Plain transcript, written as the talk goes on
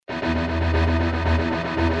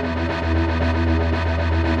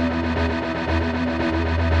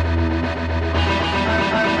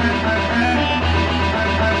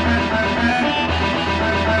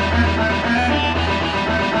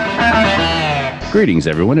Greetings,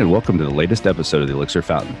 everyone, and welcome to the latest episode of the Elixir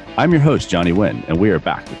Fountain. I'm your host, Johnny Wynn, and we are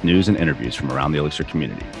back with news and interviews from around the Elixir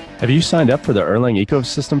community. Have you signed up for the Erlang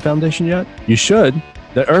Ecosystem Foundation yet? You should.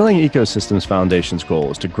 The Erlang Ecosystems Foundation's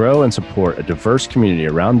goal is to grow and support a diverse community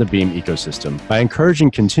around the Beam ecosystem by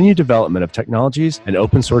encouraging continued development of technologies and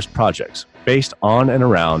open source projects based on and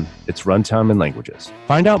around its runtime and languages.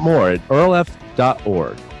 Find out more at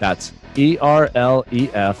erlef.org. That's ERLEF.org.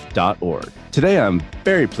 Today, I'm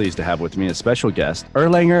very pleased to have with me a special guest,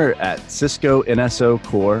 Erlanger at Cisco NSO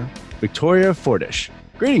Core, Victoria Fordish.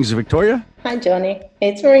 Greetings, Victoria. Hi, Johnny.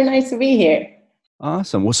 It's very nice to be here.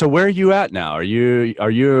 Awesome. Well, so where are you at now? Are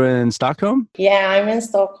you in Stockholm? Yeah, I'm in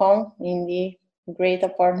Stockholm in the great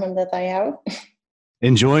apartment that I have.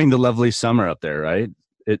 Enjoying the lovely summer up there, right?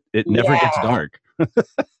 It never gets dark. Yeah,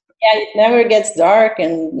 it never gets dark,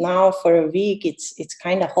 and now for a week it's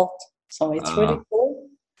kind of hot, so it's really cool.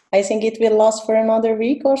 I think it will last for another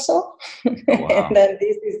week or so. Oh, wow. And then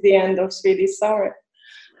this is the end of Swedish summer.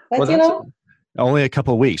 But well, only a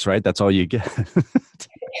couple of weeks, right? That's all you get.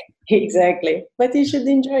 Exactly. But you should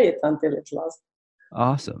enjoy it until it lasts.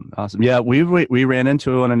 Awesome. Yeah, we ran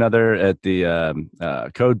into one another at the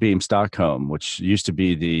Codebeam Stockholm, which used to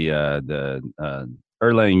be the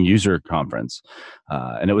Erlang user conference,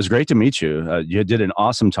 and it was great to meet you. You did an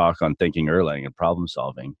awesome talk on thinking Erlang and problem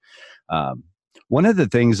solving. One of the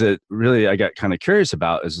things that really I got kind of curious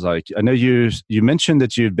about is, like, I know you mentioned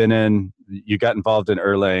that you got involved in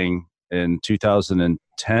Erlang in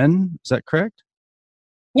 2010. Is that correct?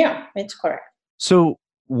 Yeah, it's correct. So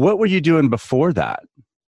what were you doing before that?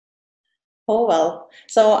 Oh, well,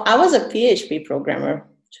 so I was a PHP programmer,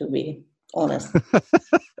 to be honest.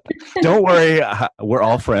 Don't worry, we're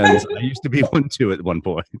all friends. I used to be one too at one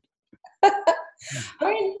point. I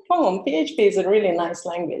mean, come on, PHP is a really nice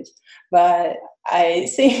language, but I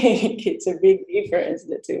think it's a big difference,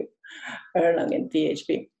 the two, Erlang and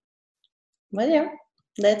PHP. But yeah,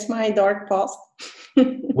 that's my dark past.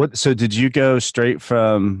 So did you go straight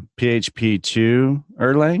from PHP to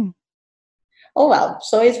Erlang? Oh, well,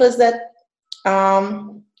 so it was that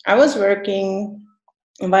I was working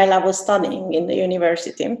while I was studying in the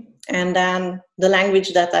university, and then the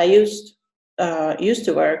language that I used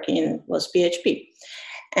to work in was PHP.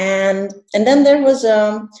 And then there was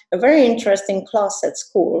a very interesting class at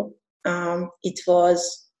school. It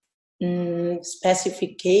was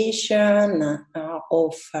specification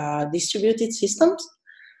of distributed systems,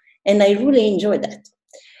 and I really enjoyed that.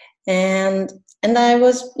 And I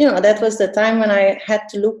was, that was the time when I had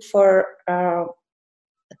to look for a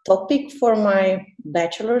topic for my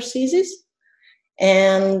bachelor's thesis,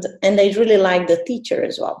 and I really liked the teacher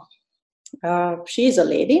as well. She is a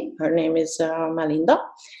lady. Her name is Melinda,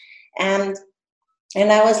 and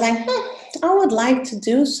I was like, I would like to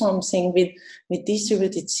do something with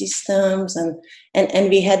distributed systems, and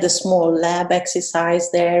we had a small lab exercise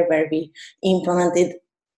there where we implemented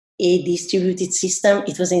a distributed system.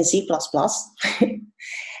 It was in C++,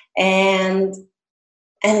 and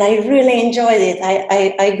I really enjoyed it.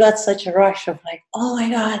 I got such a rush of like, oh my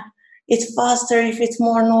God, it's faster if it's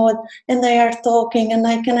more node, and they are talking, and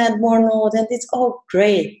I can add more node, and it's all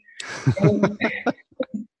great.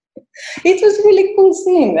 It was really cool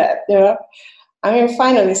seeing that, I mean,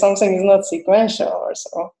 finally something is not sequential or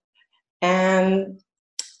so. And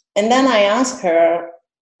then I asked her,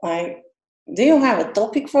 like, do you have a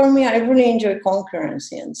topic for me? I really enjoy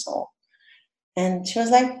concurrency and so. And she was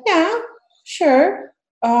like, yeah, sure.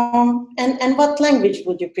 And what language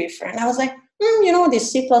would you prefer? And I was like,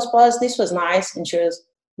 this C++, this was nice. And she was,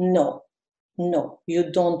 no, you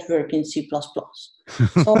don't work in C++.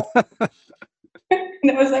 So,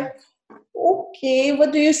 and I was like, okay,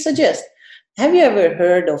 what do you suggest? Have you ever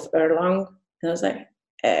heard of Erlang? And I was like,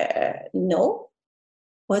 no.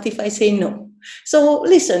 What if I say no? So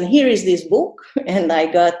listen, here is this book. And I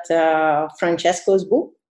got Francesco's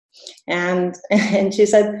book. And she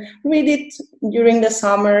said, read it during the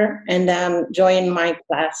summer and then join my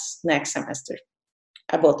class next semester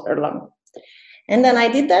about Erlang. And then I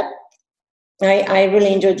did that. I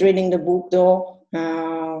really enjoyed reading the book, though.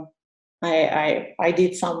 I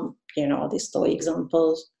did some, these toy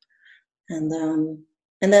examples. And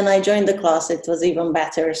then I joined the class. It was even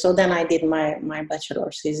better. So then I did my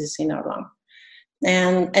bachelor's thesis in Erlang.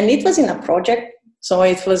 And it was in a project. So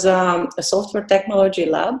it was a software technology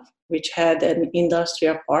lab, which had an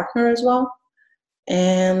industrial partner as well.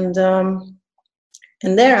 And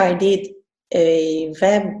there I did a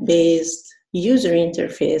web-based user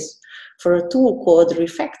interface for a tool called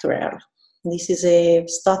Refactoral. This is a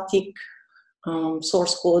static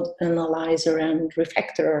source code analyzer and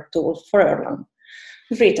refactorer tool for Erlang,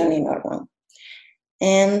 written in Erlang.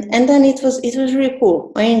 And then it was really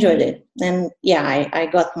cool. I enjoyed it. And yeah, I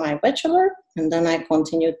got my bachelor, and then I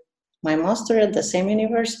continued my master at the same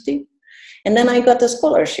university. And then I got a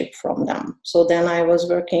scholarship from them. So then I was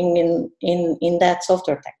working in that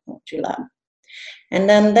software technology lab. And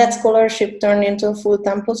then that scholarship turned into a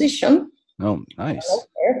full-time position. Oh, nice.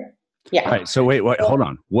 Yeah. All right. So wait, hold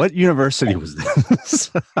on. What university was this?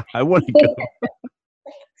 I want to go.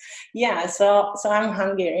 Yeah. So I'm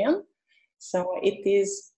Hungarian. So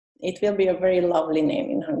it will be a very lovely name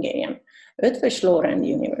in Hungarian. Eötvös Loránd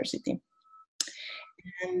University.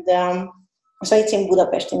 And so it's in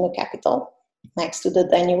Budapest, in the capital, next to the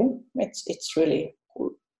Danube. It's really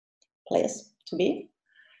cool place to be.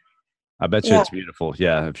 I bet you it's beautiful.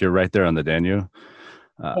 Yeah, if you're right there on the Danube.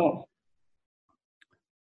 Yeah.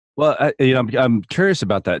 Well, I'm curious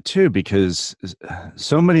about that too, because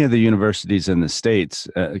so many of the universities in the States,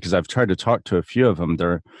 because I've tried to talk to a few of them,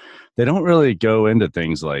 they don't really go into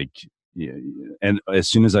things like, and as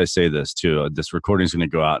soon as I say this too, this recording's going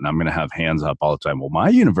to go out and I'm going to have hands up all the time. Well, my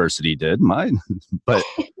university did mine, but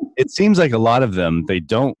it seems like a lot of them, they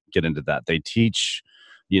don't get into that. They teach,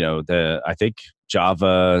 I think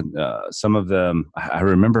Java, some of them, I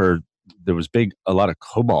remember there was a lot of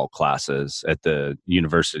COBOL classes at the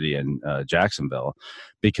university in Jacksonville,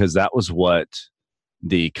 because that was what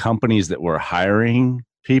the companies that were hiring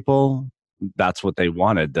people, that's what they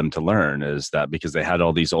wanted them to learn, is that because they had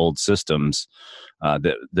all these old systems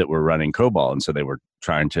that were running COBOL. And so they were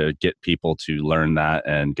trying to get people to learn that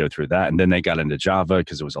and go through that. And then they got into Java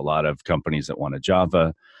because there was a lot of companies that wanted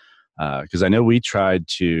Java. Because I know we tried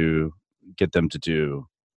to get them to do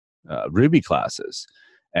Ruby classes,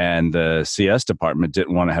 and the CS department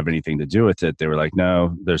didn't want to have anything to do with it. They were like,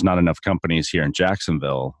 no, there's not enough companies here in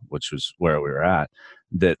Jacksonville, which was where we were at,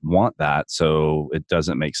 that want that. So it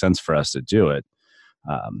doesn't make sense for us to do it.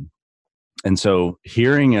 And so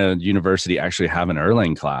hearing a university actually have an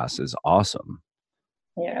Erlang class is awesome.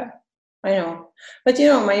 Yeah, I know. But,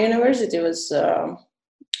 my university was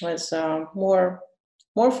more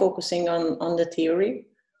focusing on the theory.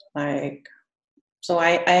 So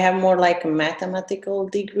I have more like a mathematical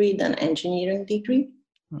degree than engineering degree.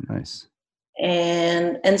 Oh, nice.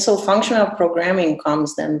 And so functional programming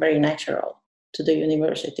comes then very natural to the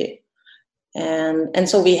university. And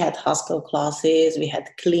so we had Haskell classes, we had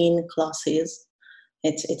Clean classes.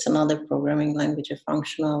 It's another programming language, a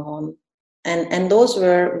functional one. And those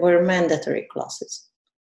were mandatory classes.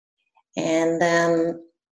 And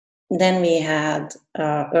then we had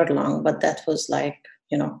Erlang, but that was like,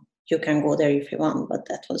 you can go there if you want, but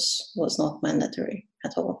that was not mandatory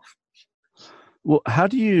at all. Well, how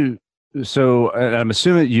do you? So I'm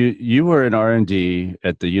assuming you were in R&D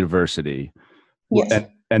at the university. Yes.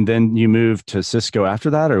 And then you moved to Cisco after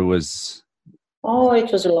that, or was? Oh, it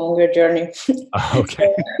was a longer journey.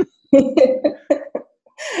 Okay.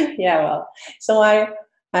 Yeah, well, so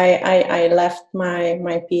I left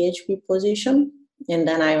my PhD position, and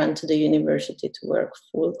then I went to the university to work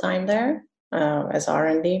full time there as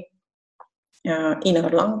R&D in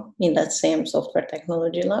Erlang, in that same software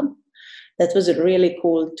technology lab. That was a really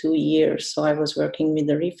cool 2 years. So I was working with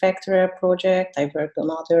the Refactorer project. I worked on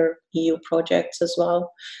other EU projects as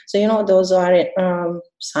well. So, those are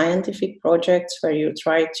scientific projects where you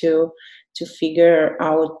try to figure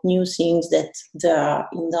out new things that the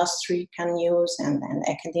industry can use and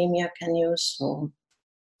academia can use. So,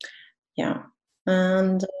 yeah.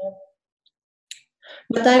 And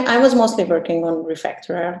but I was mostly working on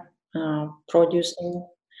Refactorer, producing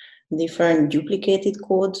different duplicated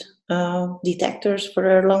code detectors for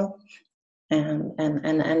Erlang,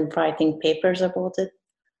 and writing papers about it.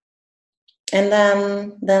 And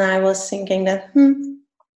then I was thinking that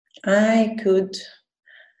I could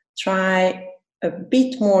try a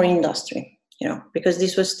bit more industry, because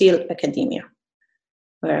this was still academia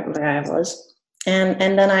where I was. And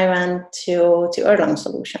then I went to Erlang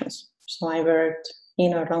Solutions. So I worked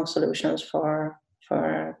in Erlang Solutions for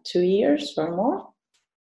 2 years or more.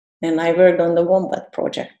 And I worked on the Wombat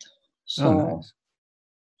project. So, nice.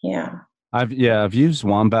 Yeah. I've used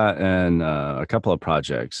Wombat in a couple of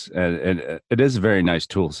projects, and it is a very nice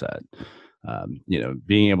tool set.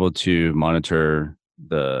 Being able to monitor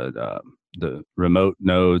the remote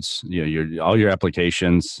nodes, all your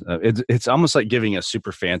applications. It's almost like giving a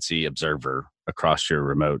super fancy observer across your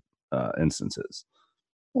remote instances.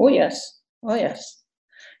 Oh yes.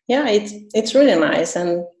 Yeah, it's really nice,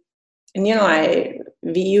 and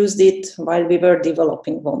we used it while we were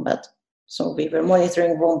developing Wombat. So we were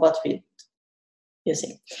monitoring Wombat with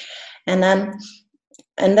using. And then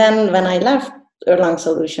when I left Erlang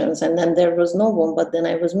Solutions, and then there was no Wombat, then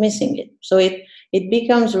I was missing it. So it it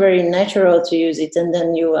becomes very natural to use it. And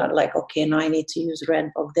then you are like, okay, now I need to use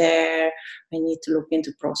Redbook there. I need to look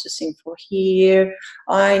into processing for here.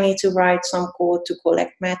 I need to write some code to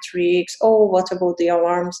collect metrics. Oh, what about the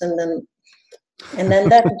alarms? And then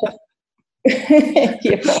that just,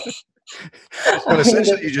 you know. But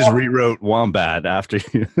essentially, you just rewrote Wombat after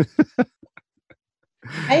you.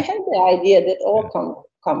 I had the idea that all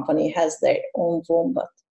company has their own phone, but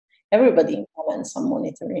everybody implements some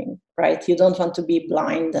monitoring, right? You don't want to be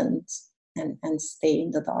blind and stay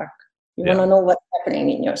in the dark. You want to know what's happening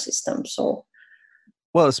in your system. So,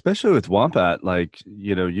 well, especially with Wombat, like,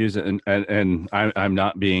 you know, use it, and I'm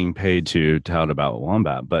not being paid to tout about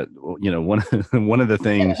Wombat, but you know, one of the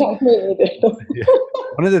things.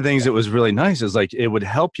 One of the things that was really nice is like it would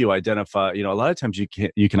help you identify, you know, a lot of times you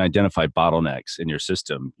can identify bottlenecks in your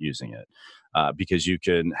system using it, because you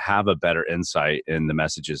can have a better insight in the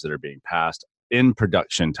messages that are being passed in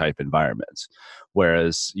production type environments.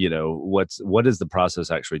 Whereas, you know, what is the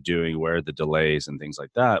process actually doing, where are the delays and things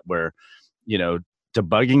like that, where, you know,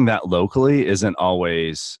 debugging that locally isn't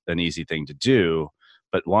always an easy thing to do.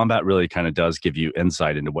 But Wombat really kind of does give you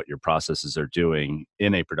insight into what your processes are doing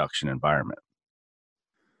in a production environment.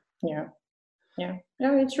 Yeah,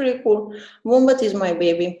 it's really cool. Wombat is my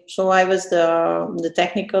baby. So I was the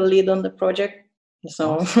technical lead on the project.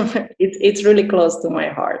 So awesome. It's really close to my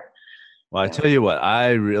heart. Well, I tell you what,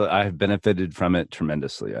 I've benefited from it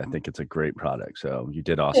tremendously. I think it's a great product. So you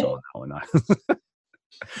did awesome on that one.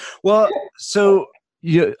 Well, so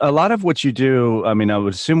a lot of what you do, I mean, I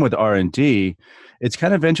would assume with R&D, it's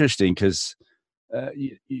kind of interesting because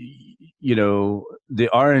you know, the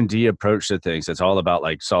R&D approach to things, it's all about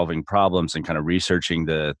like solving problems and kind of researching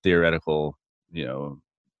the theoretical, you know,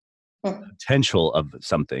 potential of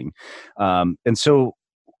something. And so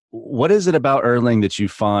what is it about Erlang that you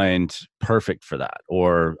find perfect for that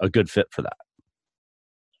or a good fit for that?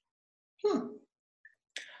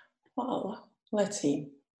 Well, let's see.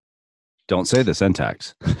 Don't say the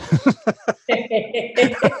syntax.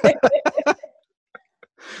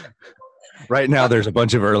 Right now, there's a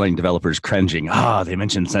bunch of Erlang developers cringing. They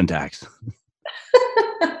mentioned syntax.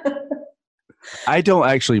 I don't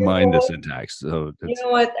actually mind the syntax. So you know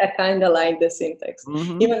what? I kind of like the syntax.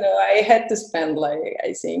 Mm-hmm. Even though I had to spend like,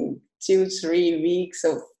 I think 2-3 weeks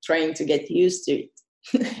of trying to get used to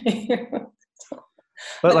it.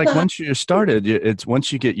 But like once you started,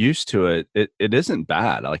 once you get used to it, it isn't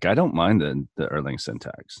bad. Like I don't mind the Erlang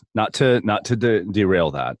syntax. Not to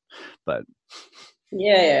derail that, but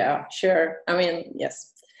yeah, sure. I mean,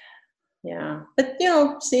 yes, yeah. But you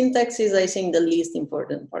know, syntax is, I think, the least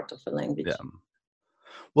important part of a language. Yeah.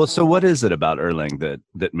 Well, so what is it about Erlang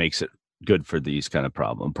that makes it good for these kind of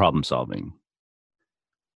problem solving?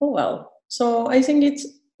 Well, so I think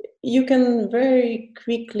you can very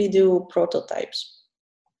quickly do prototypes.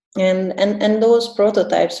 And those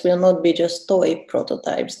prototypes will not be just toy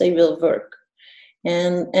prototypes, they will work.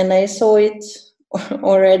 And I saw it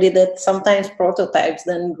already that sometimes prototypes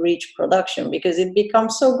then reach production because it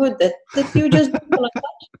becomes so good that you just don't want to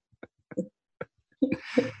touch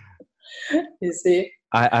it. You see?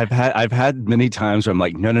 I've had many times where I'm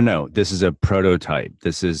like, no, this is a prototype.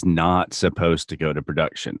 This is not supposed to go to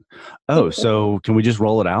production. Oh, so can we just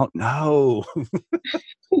roll it out? No.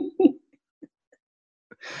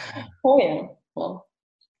 Oh yeah. Well,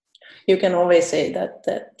 you can always say that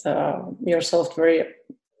your software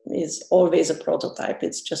is always a prototype.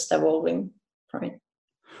 It's just evolving, right?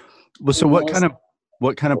 Well, so what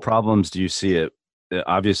kind of problems do you see it?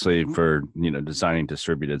 Obviously, for designing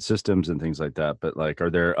distributed systems and things like that. But like, are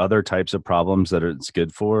there other types of problems that it's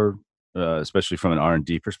good for, especially from an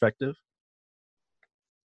R&D perspective?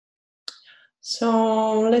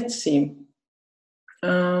 So let's see.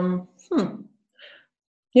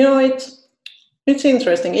 It's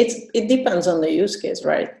interesting. It depends on the use case,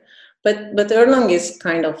 right? But Erlang is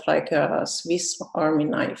kind of like a Swiss Army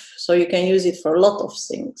knife. So you can use it for a lot of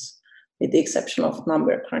things, with the exception of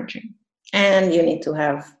number crunching. And you need to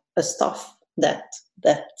have a stuff that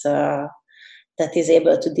is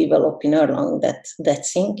able to develop in Erlang, that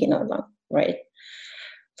sync in Erlang, right?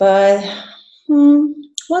 But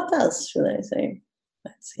what else should I say?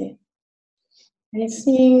 Let's see. I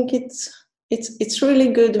think it's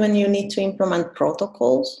really good when you need to implement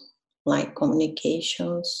protocols like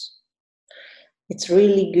communications. It's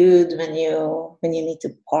really good when you need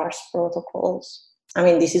to parse protocols. I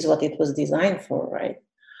mean, this is what it was designed for, right?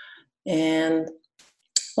 And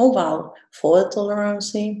fault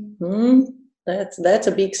tolerance. That's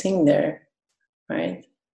a big thing there, right?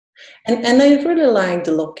 And I really like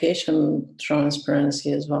the location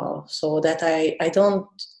transparency as well, so that I don't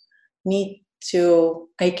need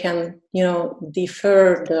I can,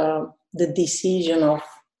 defer the decision of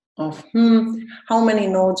how many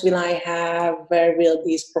nodes will I have, where will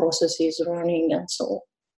these processes running, and so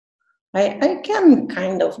I can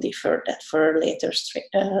kind of defer that for a later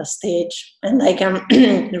stage, and I can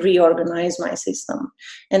reorganize my system.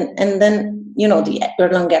 And then, the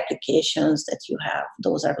Erlang applications that you have,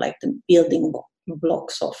 those are like the building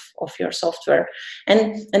blocks of your software.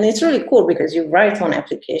 And it's really cool because you write one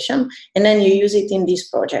application and then you use it in this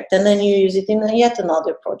project, and then you use it in yet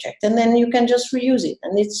another project, and then you can just reuse it.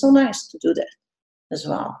 And it's so nice to do that as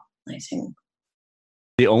well, I think.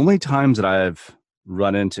 The only times that I've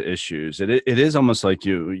run into issues, it is almost like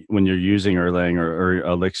when you're using Erlang or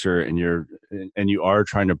Elixir and you are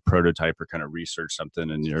trying to prototype or kind of research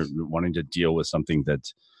something, and you're wanting to deal with something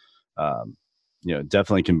that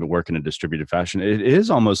definitely can work in a distributed fashion. It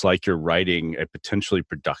is almost like you're writing a potentially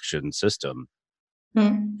production system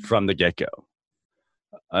from the get-go.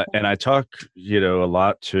 And I talk a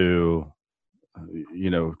lot to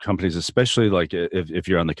companies, especially like if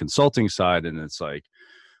you're on the consulting side, and it's like,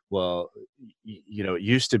 well, it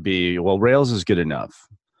used to be, well, Rails is good enough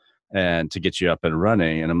and to get you up and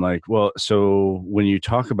running. And I'm like, well, so when you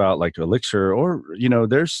talk about like Elixir, or,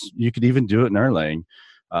 you could even do it in Erlang,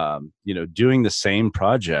 doing the same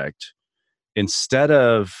project, instead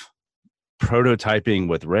of prototyping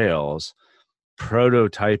with Rails,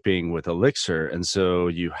 prototyping with Elixir. And so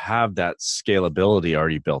you have that scalability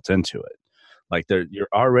already built into it. Like you're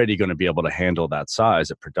already going to be able to handle that size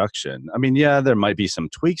of production. I mean, yeah, there might be some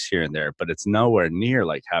tweaks here and there, but it's nowhere near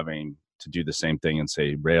like having to do the same thing in,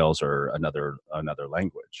 say, Rails or another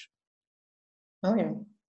language. Oh yeah,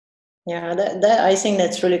 yeah. That I think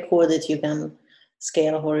that's really cool that you can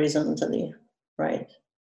scale horizontally, right?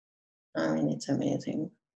 I mean, it's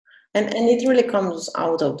amazing, and it really comes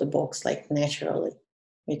out of the box like naturally,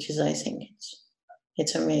 which is, I think,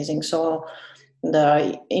 it's amazing. So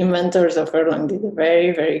the inventors of Erlang did a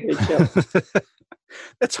very, very good job.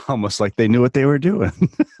 It's almost like they knew what they were doing.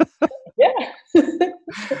 Yeah.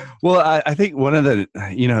 Well, I think one of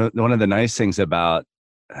the nice things about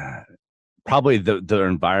probably the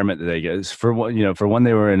environment that they get is, for one,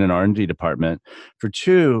 they were in an R&D department. For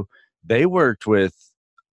two, they worked with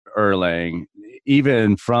Erlang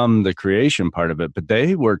even from the creation part of it, but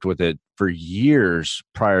they worked with it for years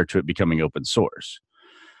prior to it becoming open source.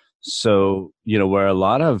 So, where a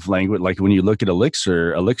lot of language, like when you look at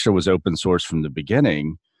Elixir was open source from the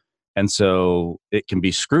beginning. And so it can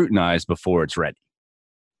be scrutinized before it's ready.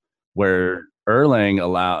 Where Erlang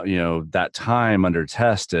that time under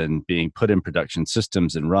test and being put in production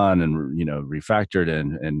systems and run and, refactored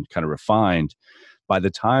and kind of refined, by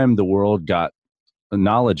the time the world got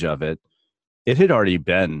knowledge of it, it had already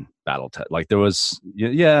been battle tested. Like there was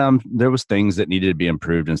things that needed to be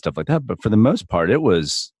improved and stuff like that. But for the most part, it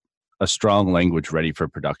was a strong language ready for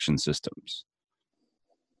production systems.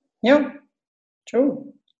 Yeah,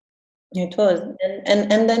 true. It was,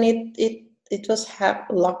 and then it was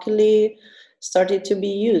luckily started to be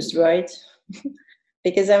used, right?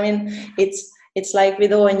 Because I mean, it's like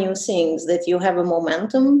with all new things that you have a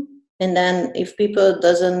momentum, and then if people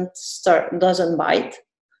doesn't bite,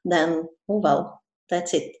 then well,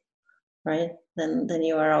 that's it, right? Then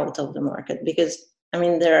you are out of the market, because I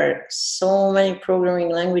mean, there are so many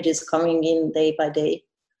programming languages coming in day by day.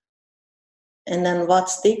 And then what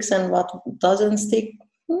sticks and what doesn't stick?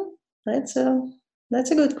 That's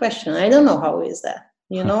a good question. I don't know how is that,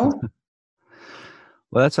 Well,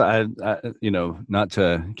 that's I not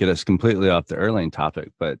to get us completely off the Erlang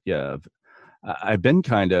topic, but yeah, I've been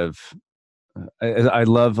kind of. I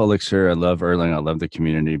love Elixir. I love Erlang. I love the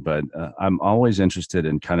community, but I'm always interested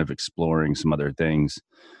in kind of exploring some other things.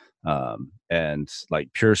 And like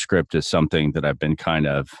PureScript is something that I've been kind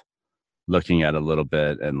of looking at a little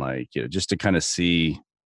bit, and like, just to kind of see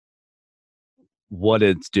what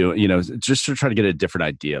it's doing, just to try to get a different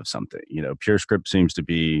idea of something. PureScript seems to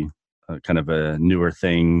be kind of a newer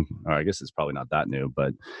thing, or I guess it's probably not that new,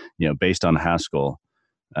 but, based on Haskell.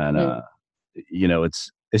 And,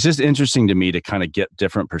 it's just interesting to me to kind of get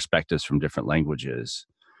different perspectives from different languages.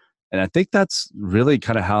 And I think that's really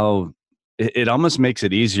kind of how it almost makes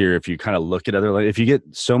it easier if you kind of look at if you get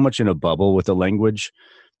so much in a bubble with a language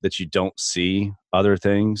that you don't see other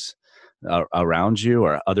things around you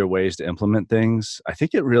or other ways to implement things. I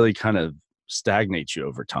think it really kind of stagnates you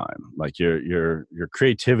over time. Like your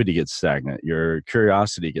creativity gets stagnant, your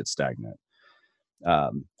curiosity gets stagnant.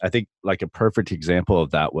 I think like a perfect example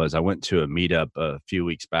of that was I went to a meetup a few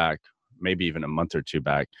weeks back, maybe even a month or two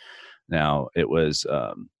back. Now it was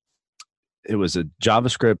a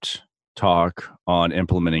JavaScript talk on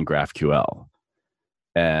implementing GraphQL.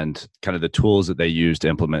 and kind of the tools that they use to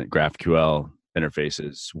implement GraphQL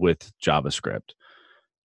interfaces with JavaScript.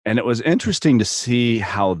 And it was interesting to see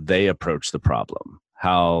how they approach the problem,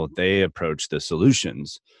 how they approach the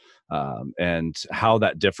solutions, and how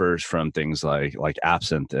that differs from things like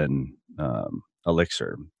Absinthe and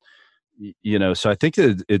Elixir. So I think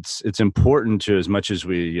that it's important to, as much as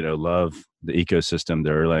we love the ecosystem, the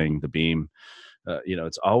Erlang, the Beam,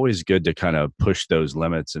 it's always good to kind of push those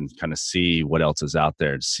limits and kind of see what else is out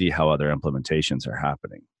there, to see how other implementations are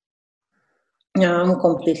happening. Yeah, I'm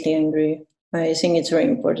completely agree. I think it's very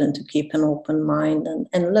important to keep an open mind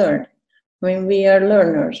and learn. I mean, we are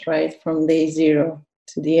learners, right? From day zero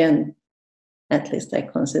to the end. At least I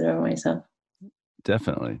consider myself.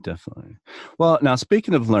 Definitely. Well, now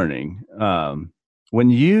speaking of learning, when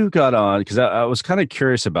you got on, because I was kind of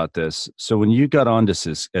curious about this. So when you got on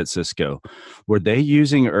to at Cisco, were they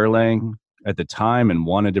using Erlang at the time and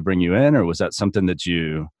wanted to bring you in, or was that something that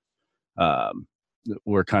you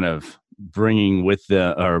were kind of bringing with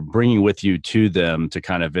you to them to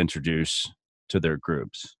kind of introduce to their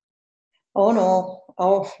groups? Oh no!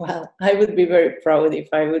 Oh well, I would be very proud if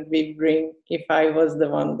I was the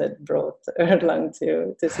one that brought Erlang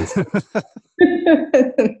to Cisco.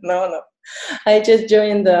 No, I just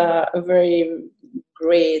joined a very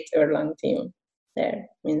great Erlang team there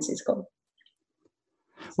in Cisco.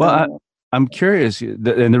 Well, I'm curious,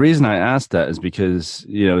 and the reason I asked that is because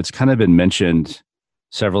it's kind of been mentioned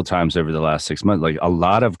several times over the last 6 months. Like, a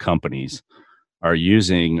lot of companies are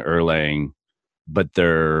using Erlang, but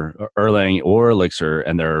they're Erlang or Elixir,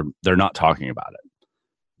 and they're not talking about it.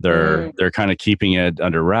 They're kind of keeping it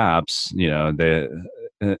under wraps,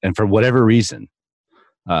 and for whatever reason.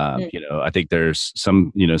 I think there's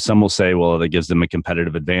some will say, well, that gives them a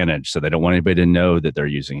competitive advantage, so they don't want anybody to know that they're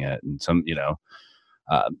using it, and some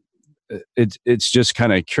it's just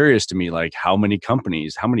kind of curious to me, like how many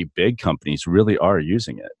big companies really are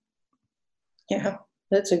using it. Yeah,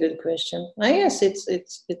 that's a good question. I guess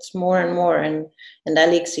it's more and more, and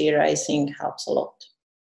Elixir, I think, helps a lot.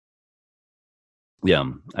 Yeah,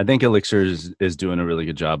 I think Elixir is doing a really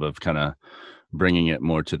good job of kind of bringing it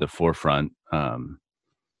more to the forefront,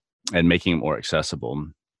 and making it more accessible.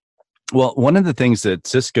 Well, one of the things that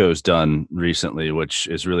Cisco's done recently, which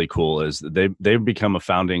is really cool, is that they've become a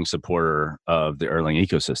founding supporter of the Erlang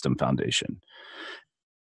Ecosystem Foundation.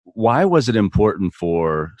 Why was it important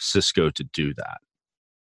for Cisco to do that?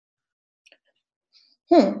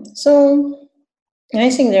 So I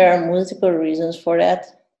think there are multiple reasons for that.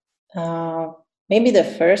 Maybe the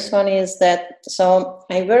first one is that, so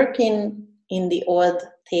I work in the old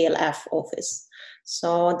TLF office.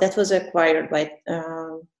 So that was acquired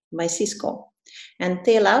by Cisco. And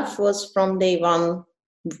TLF was from day one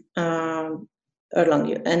an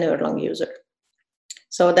Erlang user.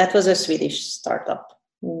 So that was a Swedish startup.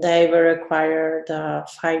 They were acquired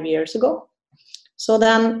 5 years ago. So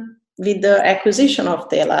then with the acquisition of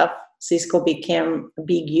TLF, Cisco became a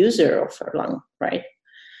big user of Erlang, right?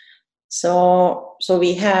 So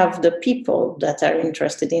we have the people that are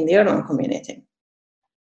interested in the Erlang community.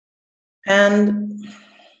 And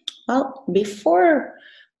well, before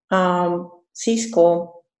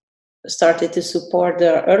Cisco started to support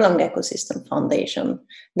the Erlang Ecosystem Foundation,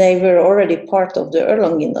 they were already part of the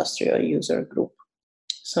Erlang industrial user group.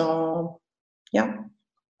 So yeah,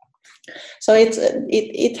 so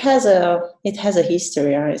it has a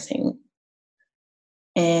history, I think,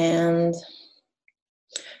 and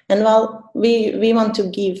well, we want to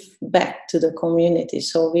give back to the community,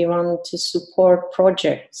 so we want to support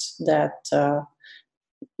projects that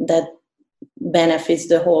benefits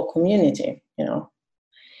the whole community,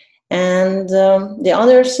 And the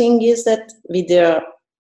other thing is that with the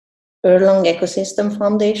Erlang Ecosystem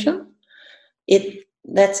Foundation,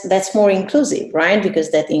 that's more inclusive, right?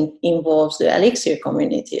 Because that involves the Elixir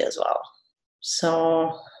community as well.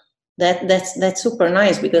 So that's super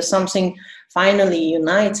nice, because something finally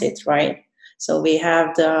unites it, right? So we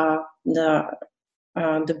have the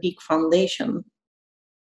big foundation.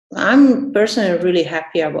 I'm personally really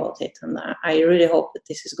happy about it, and I really hope that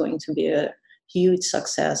this is going to be a huge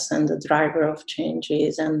success and the driver of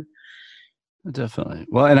changes. And definitely.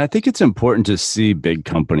 Well, and I think it's important to see big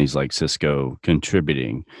companies like Cisco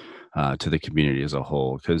contributing to the community as a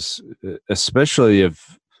whole, because especially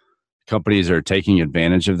if companies are taking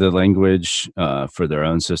advantage of the language for their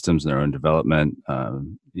own systems and their own development,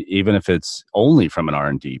 even if it's only from an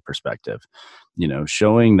R&D perspective,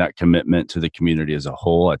 showing that commitment to the community as a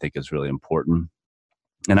whole, I think is really important.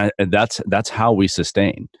 And that's how we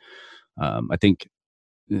sustain. I think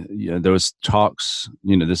there was talks,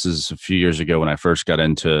 this is a few years ago when I first got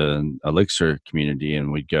into Elixir community,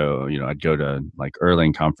 and we'd go, I'd go to like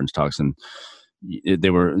Erlang conference talks, and they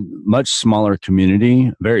were much smaller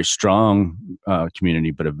community, very strong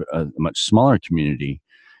community, but a much smaller community.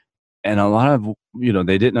 And a lot of,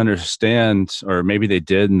 they didn't understand, or maybe they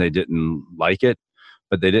did and they didn't like it,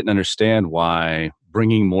 but they didn't understand why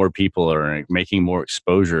bringing more people or making more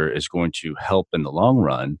exposure is going to help in the long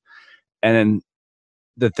run. And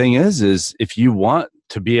the thing is if you want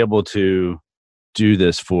to be able to do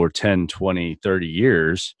this for 10, 20, 30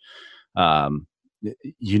 years,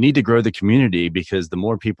 you need to grow the community, because the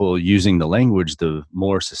more people using the language, the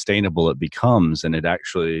more sustainable it becomes. And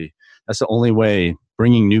that's the only way,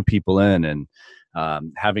 bringing new people in and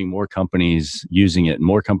having more companies using it, and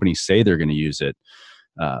more companies say they're going to use it,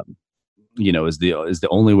 is the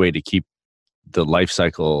only way to keep the life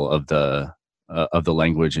cycle of the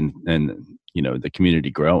language and the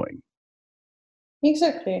community growing.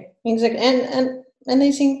 Exactly. And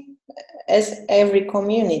I think, as every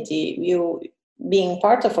community, you being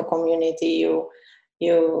part of a community,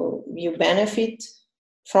 you benefit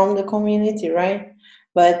from the community, right?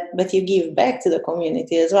 But you give back to the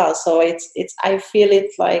community as well. So it's I feel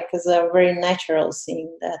it like as a very natural thing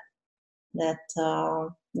that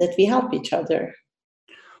we help each other.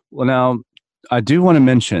 Well, now I do want to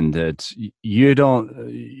mention that you're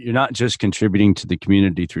not just contributing to the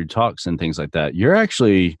community through talks and things like that. You're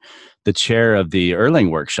actually the chair of the Erlang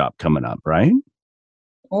workshop coming up, right?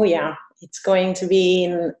 Oh yeah, it's going to be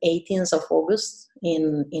in 18th of August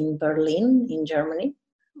in Berlin, in Germany,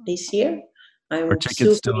 this year. Are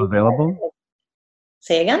tickets still available?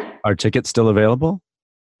 Say again? Are tickets still available?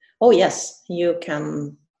 Oh yes, you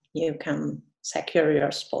can secure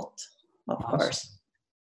your spot, of course.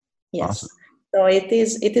 Yes. Awesome. So it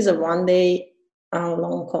is a 1 day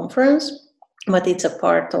long conference, but it's a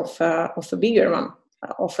part of a bigger one,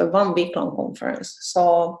 of a 1 week long conference.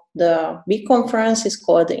 So the big conference is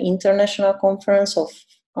called the International Conference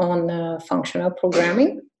on Functional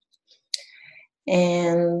Programming,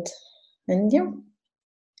 and yeah, awesome.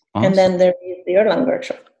 And then there is the Erlang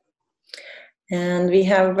workshop, and we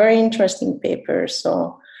have very interesting papers.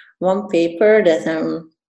 So one paper that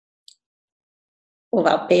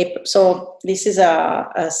so this is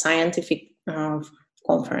a scientific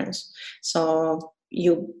conference. So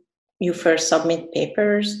you first submit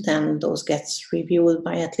papers, then those gets reviewed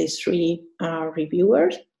by at least 3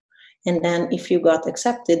 reviewers, and then if you got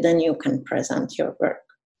accepted, then you can present your work.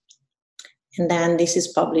 And then this is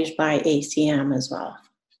published by ACM as well.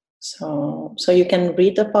 So you can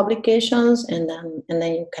read the publications, and then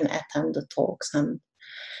you can attend the talks. And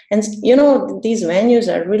these venues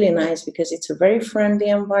are really nice because it's a very friendly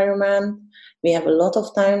environment. We have a lot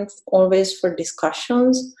of time always for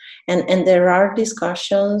discussions, and there are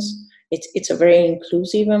discussions. It's a very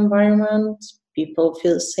inclusive environment. People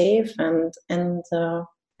feel safe, and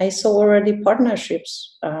I saw already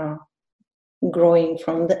partnerships growing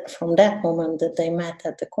from that moment that they met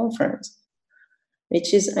at the conference,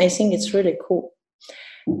 which is, I think it's really cool.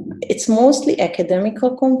 It's mostly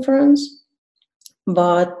academical conference,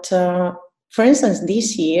 but for instance,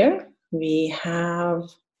 this year we have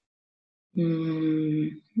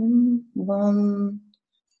 3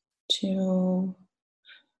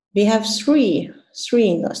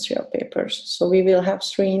 industrial papers. So we will have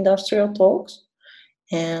 3 industrial talks,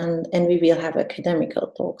 and we will have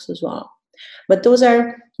academical talks as well. But those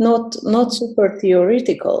are not super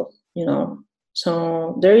theoretical,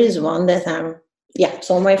 So there is one that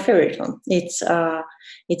so my favorite one. It's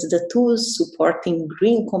the tools supporting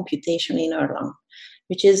green computation in Erlang,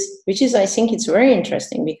 which is I think it's very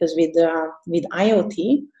interesting, because with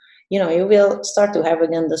IoT, you will start to have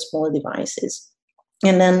again the small devices,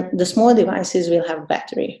 and then the small devices will have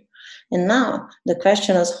battery, and now the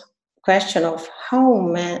question of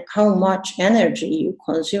how much energy you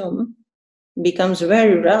consume becomes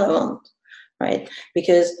very relevant, right?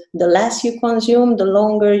 Because the less you consume, the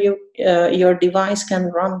longer your device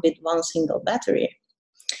can run with one single battery.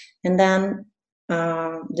 And then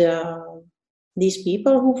these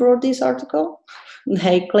people who wrote this article,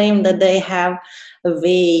 they claim that they have a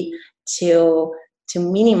way to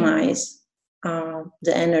minimize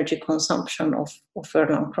the energy consumption of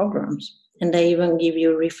Erlang programs, and they even give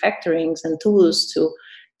you refactorings and tools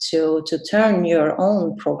to turn your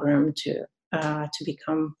own program to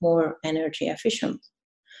become more energy efficient,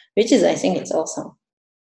 which is, I think, it's awesome.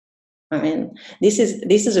 I mean, this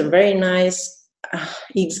is a very nice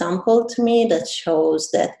example to me that shows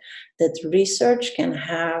that research can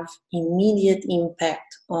have immediate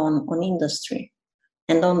impact on industry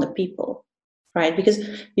and on the people. right? Because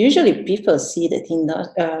usually people see that in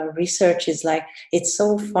the research is like it's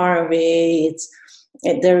so far away,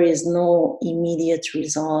 there is no immediate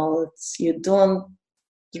results. You don't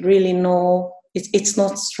really know. It's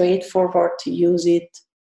not straightforward to use it.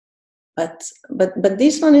 But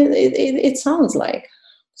this one it sounds like.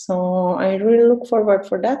 So I really look forward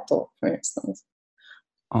for that talk, for instance.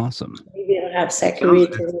 Awesome. Maybe I'll have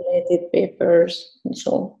security related papers and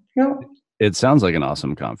so. Yeah. It sounds like an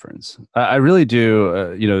awesome conference. I really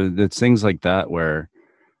do. It's things like that where,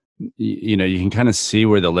 you can kind of see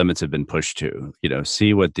where the limits have been pushed to,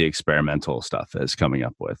 see what the experimental stuff is coming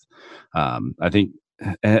up with. I think,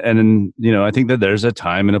 I think that there's a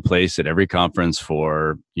time and a place at every conference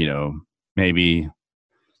for, maybe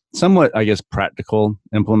somewhat, I guess, practical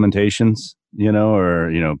implementations,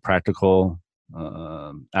 or, practical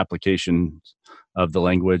applications of the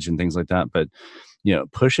language and things like that. But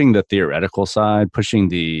pushing the theoretical side, pushing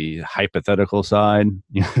the hypothetical side,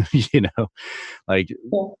 like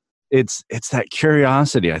it's that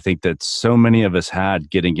curiosity, I think, that so many of us had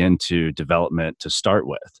getting into development to start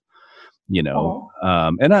with,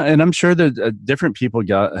 and I'm sure that different people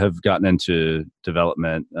have gotten into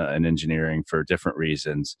development and engineering for different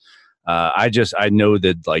reasons. I know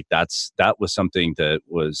that that was something that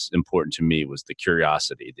was important to me, was the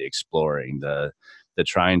curiosity, the exploring, the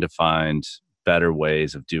trying to find better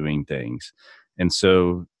ways of doing things. And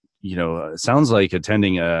so, it sounds like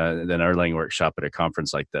attending an Erlang workshop at a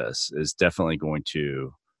conference like this is definitely going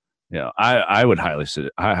to, I would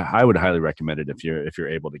highly recommend it if you're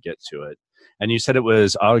able to get to it. And you said it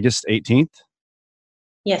was August 18th?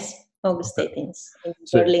 Yes, August 18th in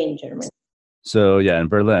Berlin, Germany. So yeah, in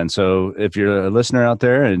Berlin. So if you're a listener out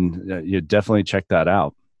there, and you definitely check that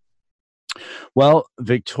out. Well,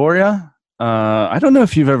 Victoria, I don't know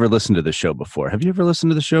if you've ever listened to the show before. Have you ever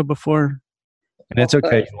listened to the show before? And it's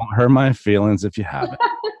okay. It won't hurt my feelings if you haven't.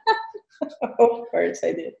 Of course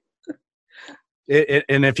I did.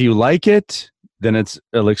 And if you like it, then it's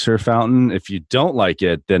Elixir Fountain. If you don't like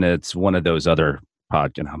it, then it's one of those other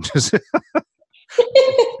podcasts.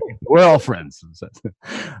 We're all friends.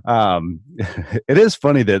 It is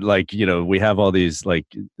funny that we have all these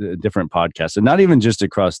different podcasts, and not even just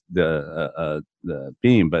across the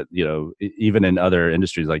beam, but even in other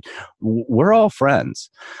industries. We're all friends.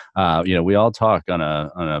 We all talk on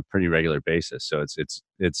a pretty regular basis. So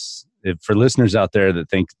it's for listeners out there that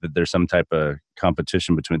think that there's some type of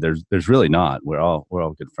competition between, there's really not. We're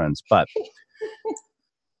all good friends. But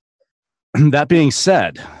that being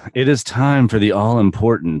said, it is time for the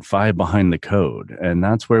all-important 5 Behind the Code, and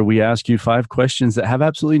that's where we ask you 5 questions that have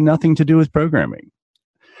absolutely nothing to do with programming.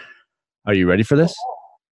 Are you ready for this?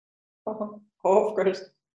 Oh, of course.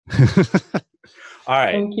 All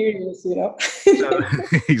right. I'm curious,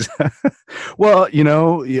 Well,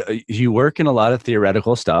 you work in a lot of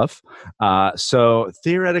theoretical stuff. So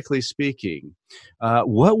theoretically speaking,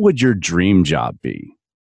 what would your dream job be?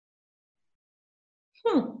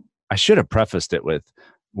 I should have prefaced it with,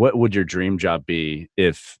 what would your dream job be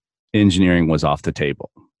if engineering was off the table?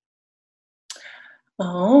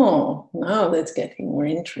 Oh, now that's getting more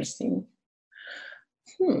interesting.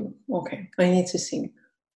 Okay, I need to think.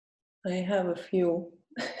 I have a few.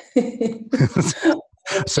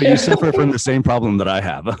 So you suffer from the same problem that I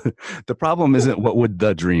have. The problem isn't what would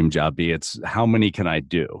the dream job be, it's how many can I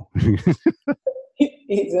do?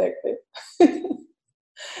 Exactly.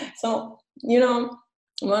 So,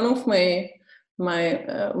 one of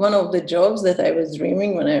one of the jobs that I was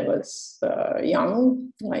dreaming when I was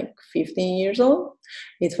young, like 15 years old,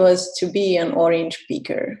 it was to be an orange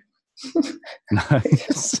picker.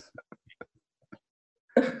 Nice.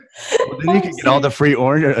 Well, then you can get all the free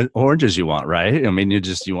oranges you want, right? I mean,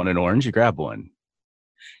 you want an orange, you grab one.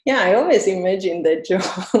 Yeah, I always imagine that job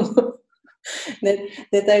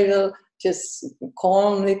that I will just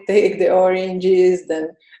calmly take the oranges, then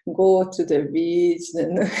go to the beach,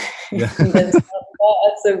 then then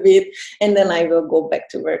pass a bit, and then I will go back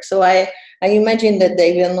to work. So I imagine that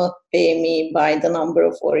they will not pay me by the number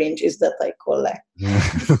of oranges that I collect.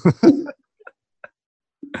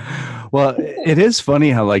 Well, it is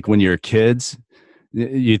funny how when you're kids,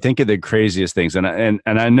 you think of the craziest things, and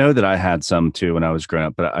I know that I had some too when I was growing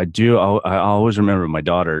up. But I always remember my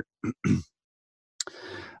daughter.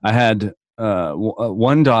 I had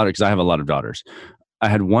one daughter, because I have a lot of daughters. I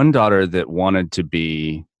had one daughter that wanted to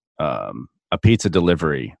be a pizza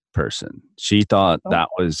delivery person. She thought that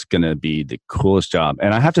was going to be the coolest job.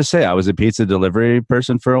 And I have to say, I was a pizza delivery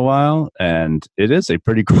person for a while, and it is a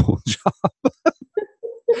pretty cool job.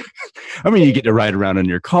 I mean, you get to ride around in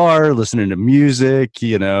your car, listening to music,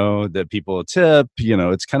 that people tip,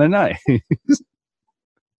 it's kind of nice.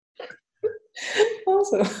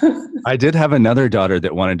 Awesome. I did have another daughter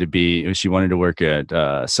that she wanted to work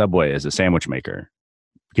at Subway as a sandwich maker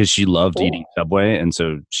because she loved eating Oh, Subway. And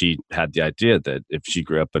so she had the idea that if she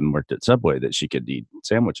grew up and worked at Subway, that she could eat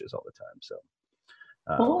sandwiches all the time. So,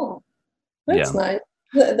 oh, yeah. that's nice.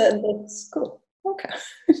 That's cool. Okay.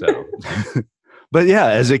 So, but yeah,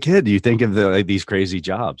 as a kid, you think of these crazy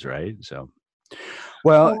jobs, right? So,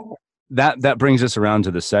 well, Okay. that brings us around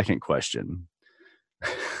to the second question.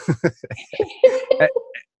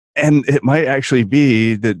 And it might actually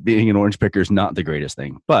be that being an orange picker is not the greatest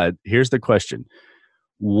thing. But here's the question: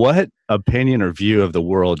 what opinion or view of the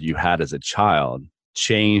world you had as a child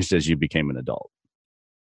changed as you became an adult?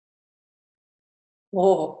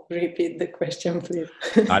 Oh, repeat the question, please.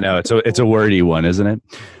 I know it's a wordy one, isn't it?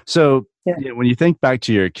 So, Yeah. when you think back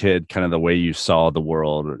to your kid, kind of the way you saw the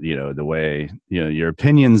world, the way your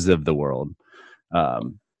opinions of the world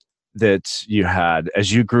um, that you had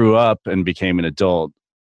as you grew up and became an adult.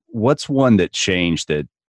 What's one that changed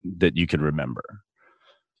that you can remember?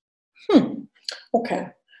 Hmm. Okay.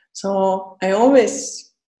 So I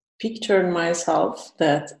always pictured myself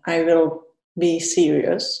that I will be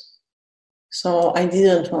serious. So I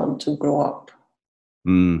didn't want to grow up.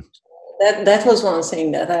 Mm, That was one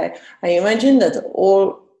thing that I imagined that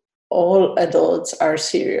all adults are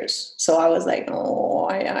serious. So I was like, no,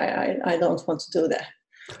 I don't want to do that.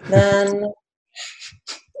 Then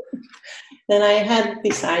then I had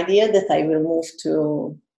this idea that I will move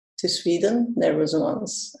to Sweden. There was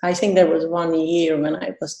once, I think there was 1 year when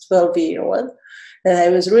I was 12 years old, that I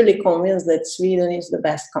was really convinced that Sweden is the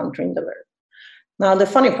best country in the world. Now the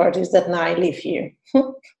funny part is that now I live here.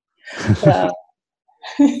 uh,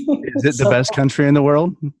 is it the so best country in the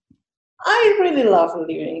world? I really love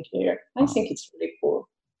living here. I Oh, think it's really cool.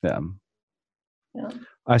 yeah. Yeah.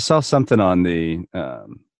 I saw something on the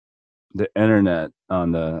internet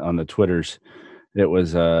on the Twitters. It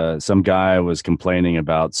was some guy was complaining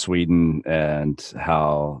about Sweden and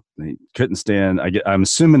how he couldn't stand. I'm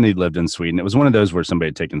assuming he lived in Sweden. It was one of those where somebody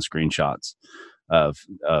had taken screenshots of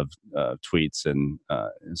tweets, and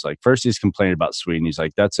it's like first he's complaining about Sweden. He's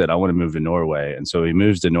like, "That's it. I want to move to Norway," and so he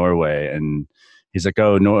moves to Norway, and he's like,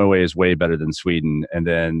 "Oh, Norway is way better than Sweden." And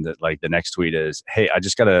then the next tweet is, "Hey, I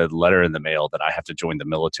just got a letter in the mail that I have to join the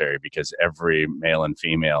military because every male and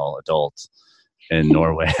female adult in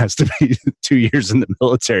Norway has to be 2 years in the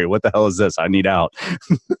military. What the hell is this? I need out."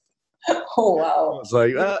 Oh I wow. was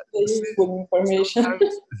like, That's useful information.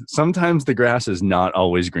 sometimes the grass is not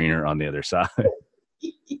always greener on the other side.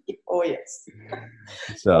 Oh yes.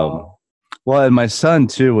 So, Wow. well, and my son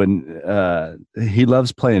too, when he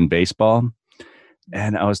loves playing baseball.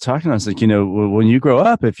 And I was talking, I was like, when you grow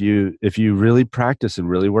up, if you really practice and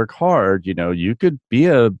really work hard, you could be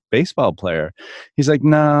a baseball player. He's like,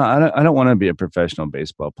 "No, I don't want to be a professional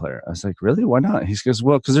baseball player." I was like, "Really? Why not?" He goes,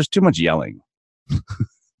 "Well, because there's too much yelling."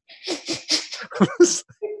 I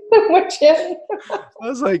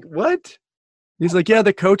was like, "What?" He's like, "Yeah,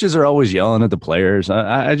 the coaches are always yelling at the players.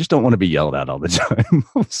 I just don't want to be yelled at all the time."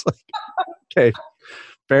 I was like, "Okay,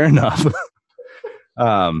 fair enough."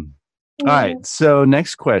 um, all right. So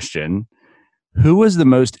next question: who was the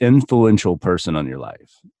most influential person on your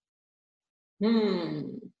life? Hmm.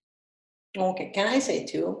 Okay. Can I say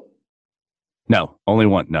two? No, only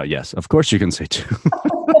one. No, yes, of course you can say two.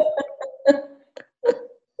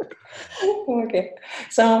 Okay.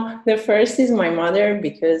 So the first is my mother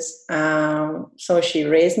because so she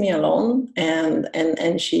raised me alone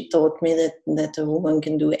and she taught me that a woman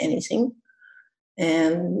can do anything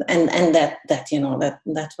and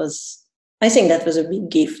that was, I think that was a big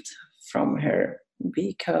gift from her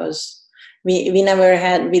because we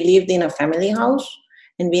lived in a family house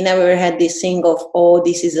and we never had this thing of, oh,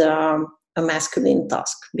 this is a masculine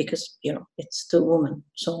task because it's two women.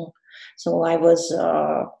 So I was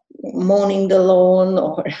mowing the lawn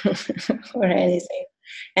or or anything,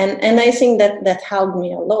 and I think that helped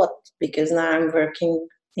me a lot because now I'm working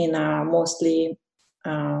in a mostly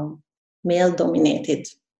um, male dominated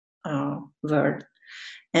world,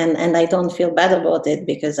 and I don't feel bad about it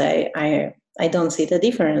because I don't see the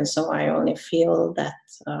difference. So I only feel that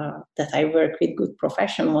I work with good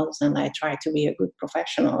professionals and I try to be a good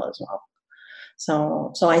professional as well.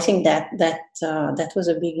 So I think that was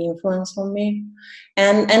a big influence on me,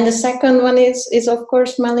 and the second one is of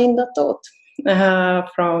course Melinda Toth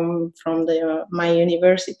from my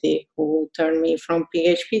university, who turned me from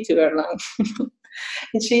PHP to Erlang.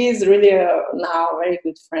 And she is really now a very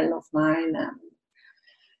good friend of mine,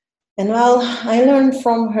 and well, I learned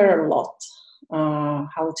from her a lot,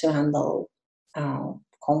 how to handle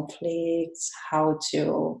conflicts, how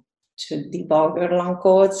to debug Erlang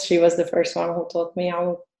codes. She was the first one who taught me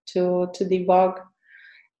how to debug,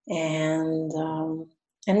 and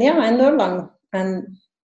Erlang, and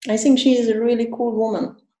I think she is a really cool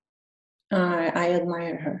woman. I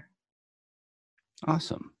admire her.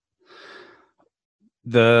 Awesome.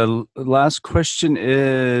 The last question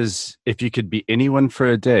is, if you could be anyone for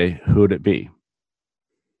a day, who would it be?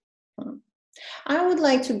 I would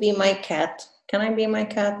like to be my cat. Can I be my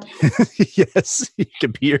cat? Yes, you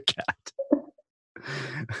could be your cat.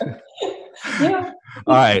 Yeah.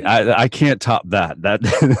 All right. I can't top that.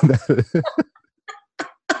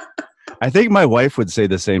 I think my wife would say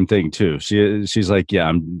the same thing too. She's like, yeah,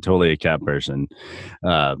 I'm totally a cat person.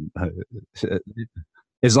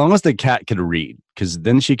 As long as the cat could read, because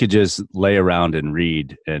then she could just lay around and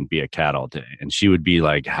read and be a cat all day, and she would be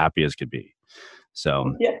like happy as could be.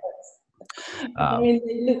 So yes. I mean,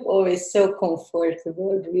 they look always so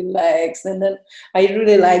comfortable, relaxed, and then I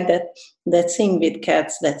really like that thing with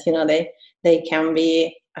cats that they can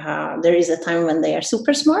be. There is a time when they are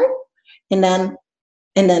super smart, and then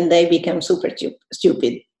they become super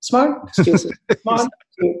stupid, smart, stupid, smart,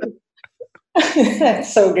 stupid.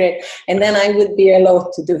 That's so great. And then I would be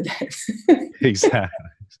allowed to do that. Exactly.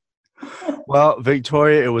 Well,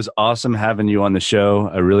 Victoria, it was awesome having you on the show.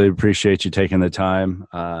 I really appreciate you taking the time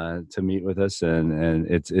to meet with us, and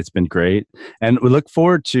it's been great. And we look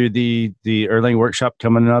forward to the Erlang workshop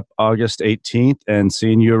coming up August 18th and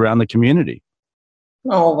seeing you around the community.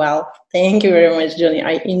 Oh, well, thank you very much, Johnny.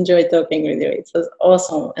 I enjoyed talking with you. It was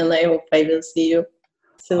awesome, and I hope I will see you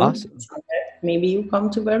soon. Awesome. Maybe you come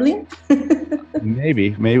to Berlin?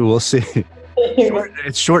 Maybe we'll see.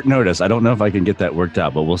 It's short notice. I don't know if I can get that worked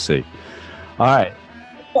out, but we'll see. All right.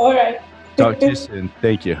 All right. Talk to you soon.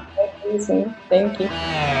 Thank you. Talk to you soon. Thank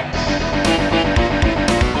you.